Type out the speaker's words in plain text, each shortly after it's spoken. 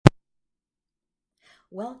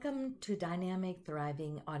Welcome to Dynamic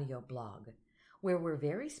Thriving Audio Blog, where we're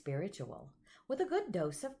very spiritual, with a good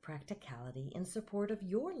dose of practicality in support of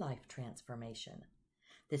your life transformation.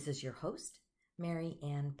 This is your host, Mary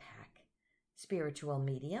Ann Pack, spiritual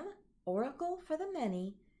medium, oracle for the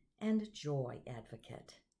many, and joy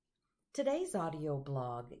advocate. Today's audio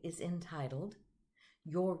blog is entitled,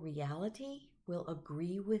 Your Reality Will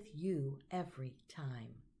Agree with You Every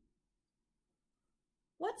Time.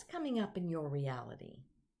 What's coming up in your reality?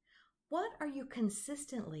 What are you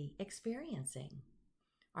consistently experiencing?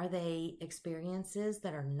 Are they experiences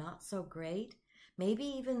that are not so great? Maybe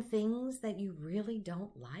even things that you really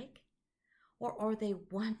don't like? Or are they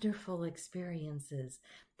wonderful experiences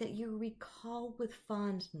that you recall with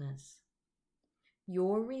fondness?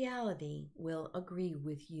 Your reality will agree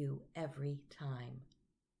with you every time.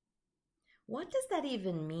 What does that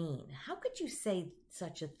even mean? How could you say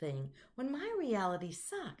such a thing when my reality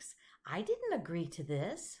sucks? I didn't agree to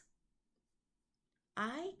this.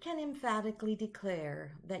 I can emphatically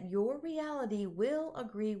declare that your reality will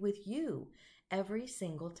agree with you every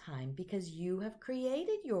single time because you have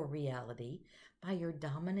created your reality by your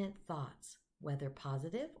dominant thoughts, whether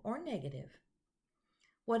positive or negative.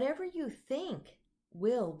 Whatever you think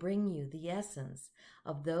will bring you the essence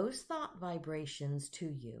of those thought vibrations to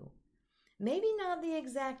you. Maybe not the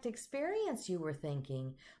exact experience you were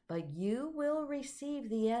thinking, but you will receive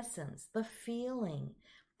the essence, the feeling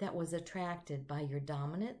that was attracted by your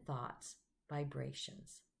dominant thoughts,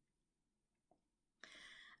 vibrations.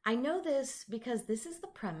 I know this because this is the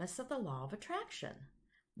premise of the law of attraction.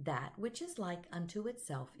 That which is like unto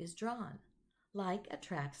itself is drawn. Like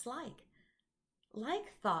attracts like.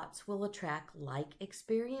 Like thoughts will attract like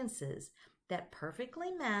experiences that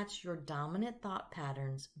perfectly match your dominant thought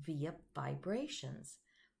patterns via vibrations.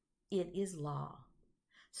 It is law.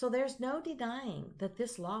 So there's no denying that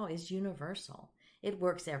this law is universal. It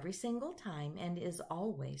works every single time and is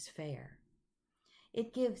always fair.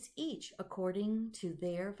 It gives each according to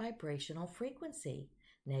their vibrational frequency,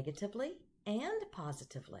 negatively and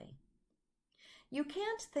positively. You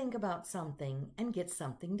can't think about something and get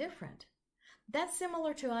something different. That's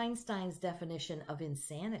similar to Einstein's definition of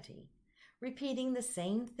insanity. Repeating the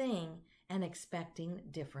same thing and expecting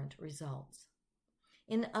different results.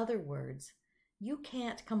 In other words, you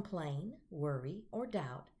can't complain, worry, or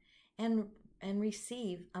doubt and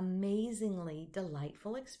receive amazingly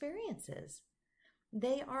delightful experiences.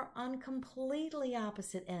 They are on completely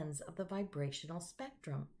opposite ends of the vibrational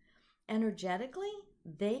spectrum. Energetically,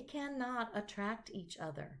 they cannot attract each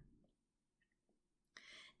other.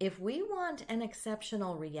 If we want an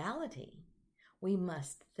exceptional reality, we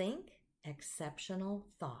must think exceptional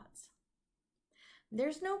thoughts.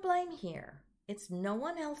 There's no blame here. It's no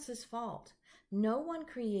one else's fault. No one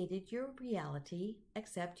created your reality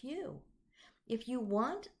except you. If you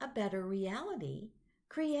want a better reality,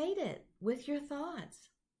 create it with your thoughts.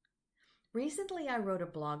 Recently, I wrote a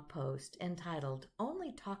blog post entitled,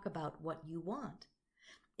 Only Talk About What You Want.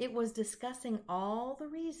 It was discussing all the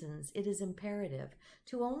reasons it is imperative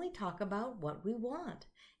to only talk about what we want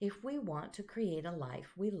if we want to create a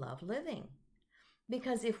life we love living.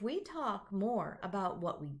 Because if we talk more about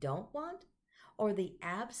what we don't want or the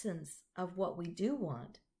absence of what we do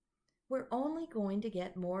want, we're only going to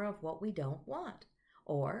get more of what we don't want,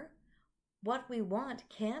 or what we want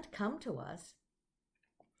can't come to us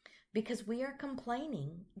because we are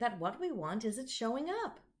complaining that what we want isn't showing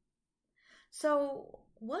up. So,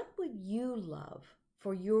 what would you love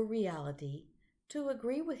for your reality to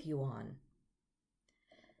agree with you on?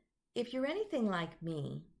 If you're anything like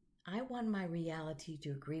me, I want my reality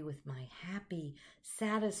to agree with my happy,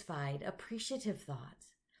 satisfied, appreciative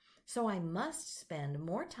thoughts. So I must spend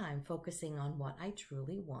more time focusing on what I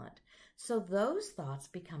truly want, so those thoughts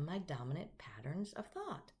become my dominant patterns of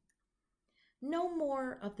thought. No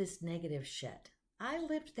more of this negative shit. I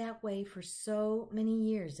lived that way for so many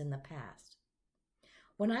years in the past.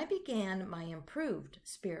 When I began my improved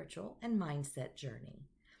spiritual and mindset journey,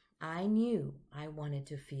 I knew I wanted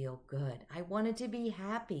to feel good. I wanted to be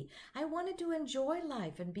happy. I wanted to enjoy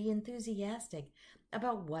life and be enthusiastic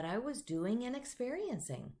about what I was doing and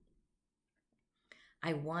experiencing.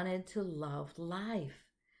 I wanted to love life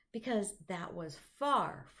because that was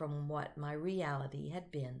far from what my reality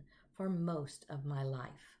had been for most of my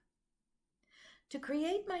life. To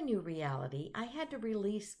create my new reality, I had to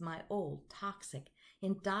release my old, toxic,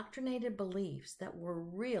 indoctrinated beliefs that were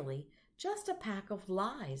really just a pack of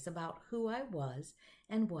lies about who I was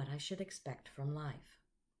and what I should expect from life.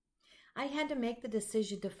 I had to make the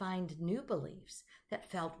decision to find new beliefs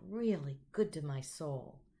that felt really good to my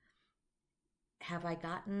soul have I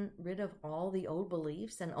gotten rid of all the old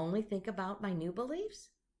beliefs and only think about my new beliefs?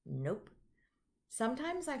 Nope.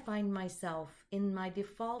 Sometimes I find myself in my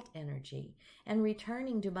default energy and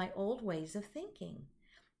returning to my old ways of thinking.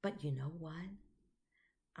 But you know what?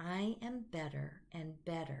 I am better and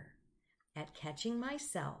better at catching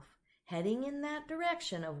myself heading in that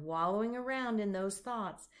direction of wallowing around in those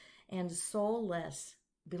thoughts and soulless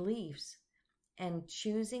beliefs and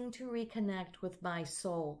choosing to reconnect with my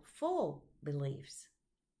soulful beliefs.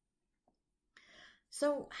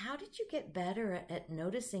 So how did you get better at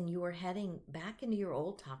noticing you were heading back into your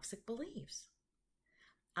old toxic beliefs?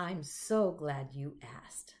 I'm so glad you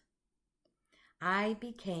asked. I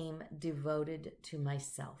became devoted to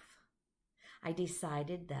myself. I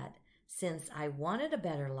decided that since I wanted a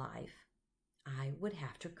better life, I would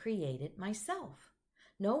have to create it myself.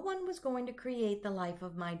 No one was going to create the life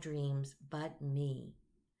of my dreams but me.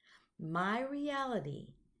 My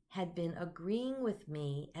reality had been agreeing with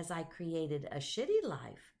me as I created a shitty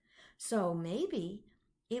life, so maybe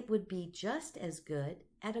it would be just as good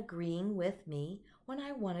at agreeing with me when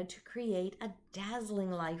I wanted to create a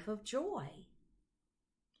dazzling life of joy.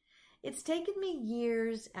 It's taken me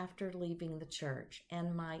years after leaving the church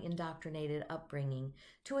and my indoctrinated upbringing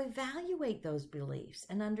to evaluate those beliefs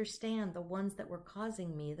and understand the ones that were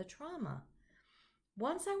causing me the trauma.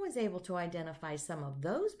 Once I was able to identify some of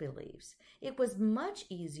those beliefs, it was much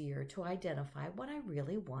easier to identify what I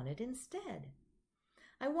really wanted instead.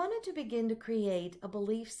 I wanted to begin to create a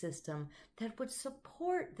belief system that would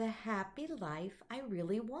support the happy life I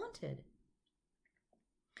really wanted.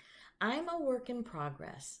 I'm a work in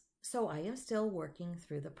progress, so I am still working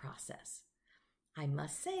through the process. I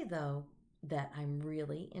must say, though, that I'm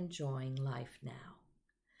really enjoying life now.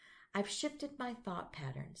 I've shifted my thought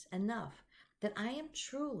patterns enough that I am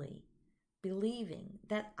truly believing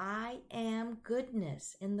that I am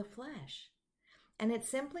goodness in the flesh. And it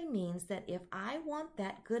simply means that if I want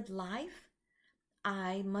that good life,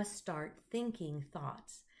 I must start thinking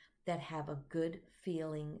thoughts that have a good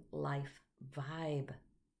feeling life vibe.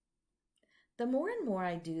 The more and more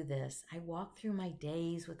I do this, I walk through my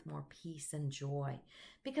days with more peace and joy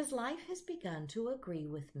because life has begun to agree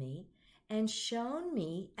with me and shown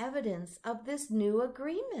me evidence of this new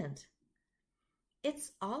agreement.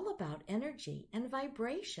 It's all about energy and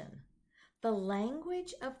vibration. The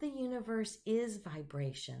language of the universe is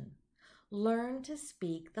vibration. Learn to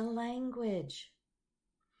speak the language.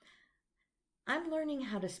 I'm learning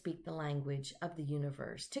how to speak the language of the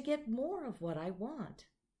universe to get more of what I want.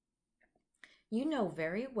 You know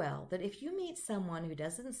very well that if you meet someone who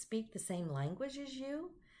doesn't speak the same language as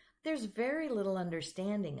you, there's very little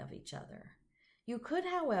understanding of each other. You could,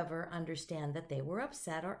 however, understand that they were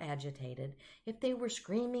upset or agitated if they were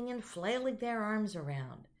screaming and flailing their arms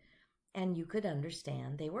around. And you could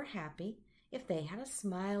understand they were happy if they had a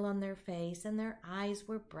smile on their face and their eyes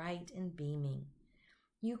were bright and beaming.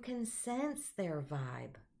 You can sense their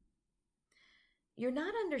vibe. You're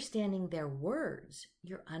not understanding their words,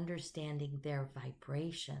 you're understanding their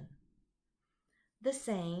vibration. The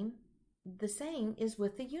same is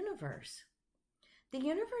with the universe. The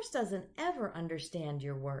universe doesn't ever understand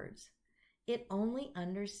your words. It only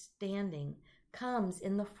understanding comes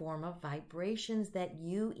in the form of vibrations that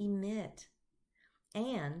you emit.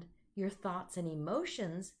 And your thoughts and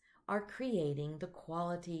emotions are creating the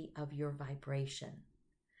quality of your vibration.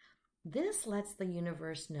 This lets the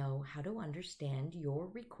universe know how to understand your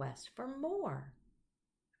request for more.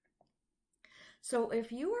 So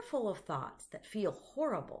if you are full of thoughts that feel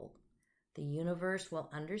horrible, the universe will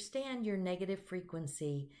understand your negative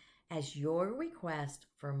frequency as your request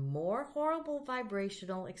for more horrible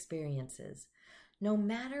vibrational experiences. No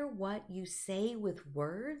matter what you say with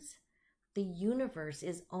words, the universe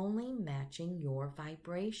is only matching your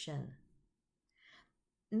vibration.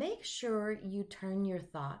 Make sure you turn your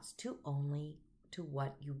thoughts only to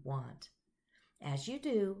what you want. As you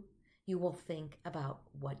do, you will think about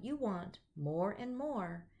what you want more and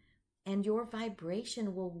more, and your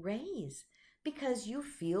vibration will raise because you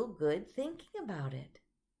feel good thinking about it.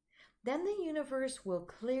 Then the universe will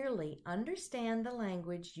clearly understand the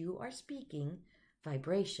language you are speaking,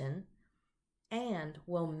 vibration, and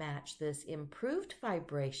will match this improved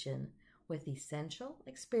vibration with essential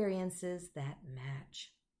experiences that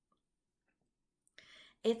match.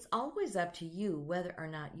 It's always up to you whether or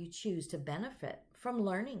not you choose to benefit from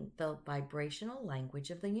learning the vibrational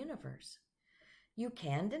language of the universe. You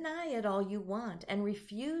can deny it all you want and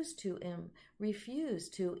refuse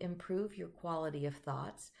to improve your quality of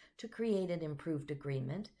thoughts to create an improved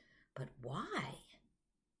agreement, but why?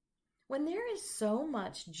 When there is so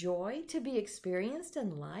much joy to be experienced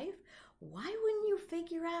in life, Why wouldn't you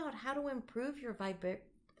figure out how to improve your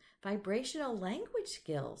vibrational language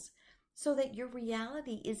skills so that your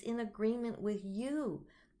reality is in agreement with you,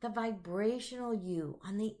 the vibrational you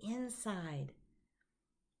on the inside?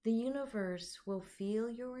 The universe will feel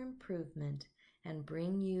your improvement and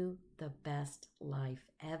bring you the best life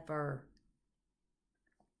ever.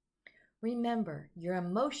 Remember, your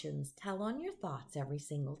emotions tell on your thoughts every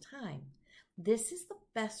single time. This is the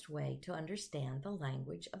best way to understand the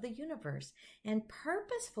language of the universe and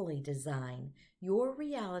purposefully design your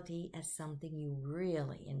reality as something you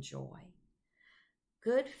really enjoy.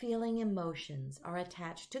 Good feeling emotions are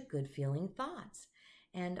attached to good feeling thoughts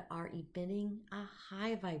and are emitting a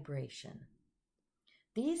high vibration.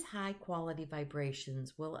 These high quality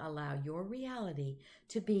vibrations will allow your reality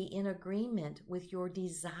to be in agreement with your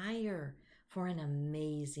desire for an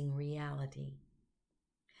amazing reality.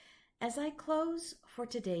 As I close for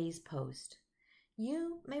today's post,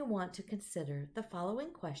 you may want to consider the following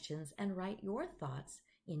questions and write your thoughts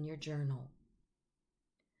in your journal.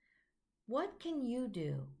 What can you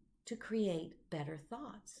do to create better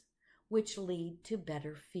thoughts, which lead to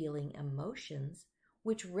better feeling emotions,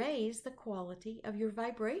 which raise the quality of your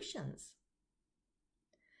vibrations?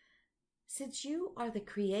 Since you are the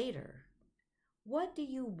creator, what do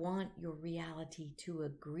you want your reality to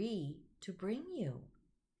agree to bring you?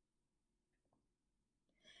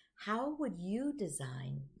 How would you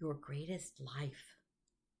design your greatest life?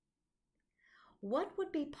 What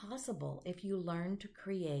would be possible if you learned to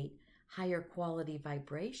create higher quality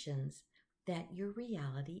vibrations that your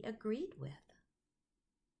reality agreed with?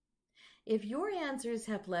 If your answers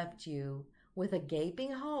have left you with a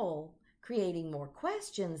gaping hole, creating more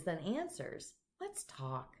questions than answers, let's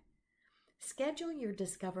talk. Schedule your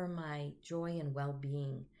Discover My Joy and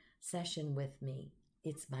Well-Being session with me.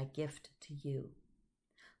 It's my gift to you.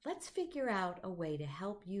 Let's figure out a way to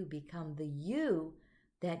help you become the you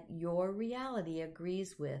that your reality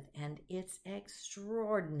agrees with, and it's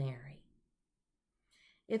extraordinary.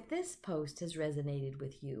 If this post has resonated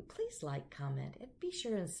with you, please like, comment, and be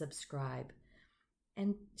sure and subscribe.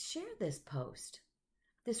 And share this post.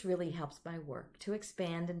 This really helps my work to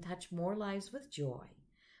expand and touch more lives with joy.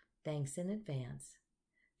 Thanks in advance.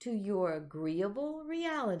 To your agreeable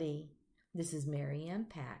reality, this is Mary Ann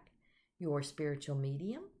Pack, your spiritual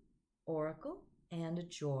medium, oracle, and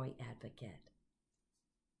joy advocate.